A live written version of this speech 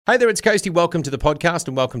Hey there, it's Coasty. Welcome to the podcast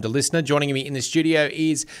and welcome to Listener. Joining me in the studio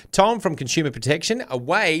is Tom from Consumer Protection, a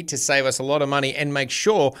way to save us a lot of money and make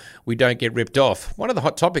sure we don't get ripped off. One of the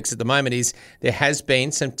hot topics at the moment is there has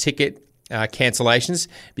been some ticket cancellations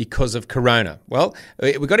because of Corona. Well,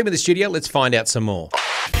 we got him in the studio. Let's find out some more.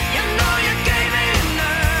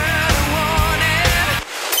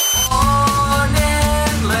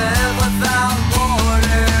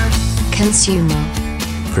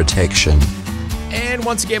 Consumer Protection. And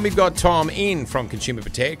once again, we've got Tom in from Consumer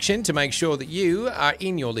Protection to make sure that you are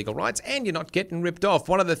in your legal rights and you're not getting ripped off.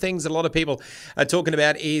 One of the things that a lot of people are talking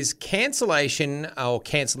about is cancellation or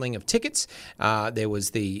cancelling of tickets. There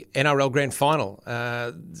was the NRL Grand Final.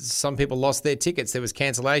 Some people lost their tickets. There was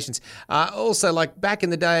cancellations. Also, like back in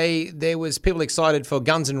the day, there was people excited for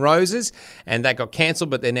Guns N' Roses and that got cancelled,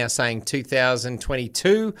 but they're now saying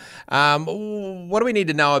 2022. What do we need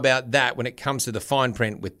to know about that when it comes to the fine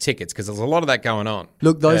print with tickets? Because there's a lot of that going on.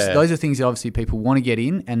 Look, those are things that obviously people want to get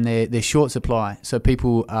in, and they're short supply. So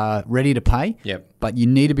people are ready to pay, but you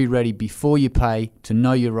need to be ready before you pay to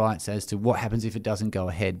know your rights as to what happens if it doesn't go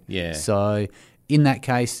ahead. Yeah. So in that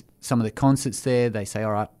case, some of the concerts there, they say,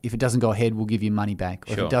 all right, if it doesn't go ahead, we'll give you money back.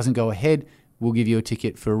 Or if it doesn't go ahead, we'll give you a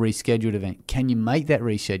ticket for a rescheduled event. Can you make that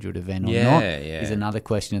rescheduled event or not is another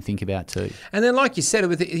question to think about too. And then like you said,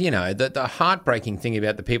 with the heartbreaking thing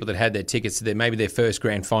about the people that had their tickets to maybe their first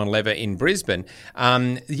grand final ever in Brisbane,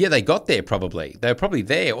 they got there probably. They were probably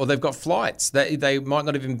there, or they've got flights. They might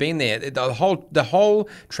not have even been there. The whole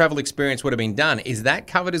travel experience would have been done. Is that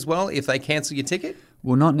covered as well if they cancel your ticket?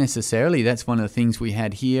 Well, not necessarily. That's one of the things we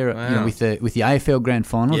had here with the AFL Grand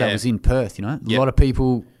Final. That was in Perth. A lot of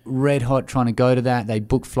people red hot trying to go to that. They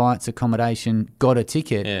booked flights, accommodation, got a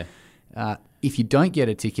ticket. If you don't get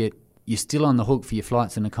a ticket, you're still on the hook for your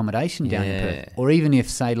flights and accommodation down in Perth. Or even if,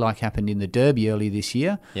 say, like happened in the Derby earlier this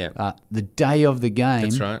year, the day of the game,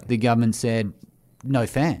 the government said no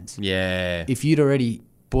fans. Yeah. If you'd already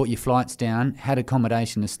bought your flights down, had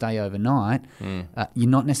accommodation to stay overnight, you're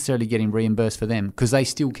not necessarily getting reimbursed for them because they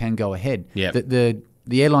still can go ahead.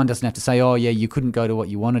 The airline doesn't have to say, oh, yeah, you couldn't go to what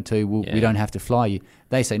you wanted to. We don't have to fly you.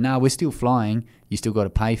 They say, no, we're still flying. You still got to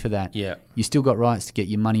pay for that. Yeah. You still got rights to get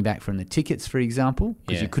your money back from the tickets, for example,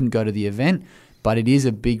 because you couldn't go to the event. But it is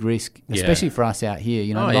a big risk, especially for us out here,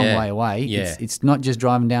 a long way away. Yeah. It's not just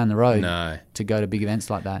driving down the road to go to big events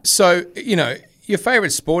like that. So, your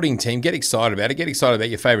favourite sporting team, get excited about it. Get excited about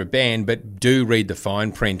your favourite band, but do read the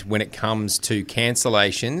fine print when it comes to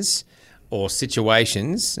cancellations or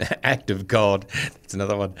situations. Act of God. That's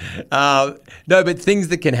another one. No, but things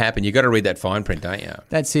that can happen. You've got to read that fine print, don't you?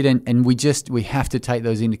 That's it. And we have to take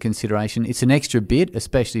those into consideration. It's an extra bit,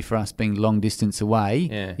 especially for us being long distance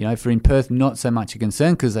away. Yeah. For in Perth, not so much a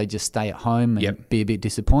concern because they just stay at home and be a bit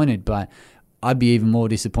disappointed. But I'd be even more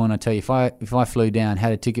disappointed, I tell you, if I flew down,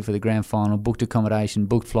 had a ticket for the grand final, booked accommodation,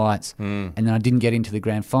 booked flights, and then I didn't get into the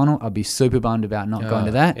grand final, I'd be super bummed about not going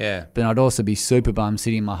to that. Yeah. But I'd also be super bummed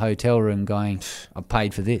sitting in my hotel room going, I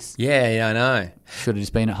paid for this. Yeah, I know. Should have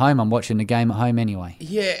just been at home. I'm watching the game at home anyway.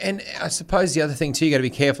 Yeah, and I suppose the other thing too, you got to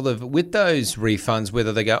be careful of with those refunds,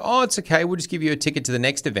 whether they go, oh, it's okay, we'll just give you a ticket to the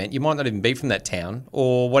next event. You might not even be from that town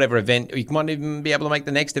or whatever event, or you might not even be able to make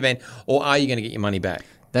the next event, or are you going to get your money back?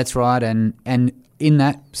 That's right, and in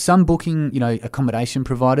that, some booking, accommodation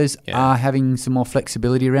providers are having some more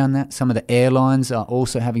flexibility around that. Some of the airlines are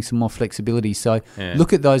also having some more flexibility. So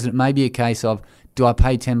look at those, and it may be a case of, do I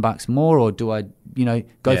pay $10 more, or do I,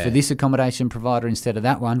 go for this accommodation provider instead of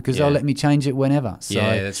that one because they'll let me change it whenever. So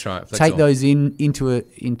that's right. Take those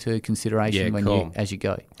into consideration as you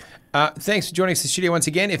go. Thanks for joining us in the studio once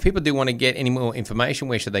again. If people do want to get any more information,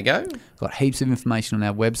 where should they go? Got heaps of information on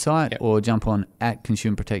our website or jump on at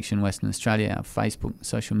Consumer Protection Western Australia, our Facebook,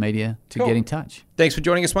 social media to get in touch. Thanks for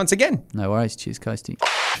joining us once again. No worries. Cheers, Coasty.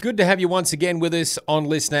 Good to have you once again with us on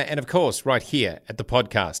Listener and, of course, right here at the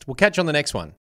podcast. We'll catch you on the next one.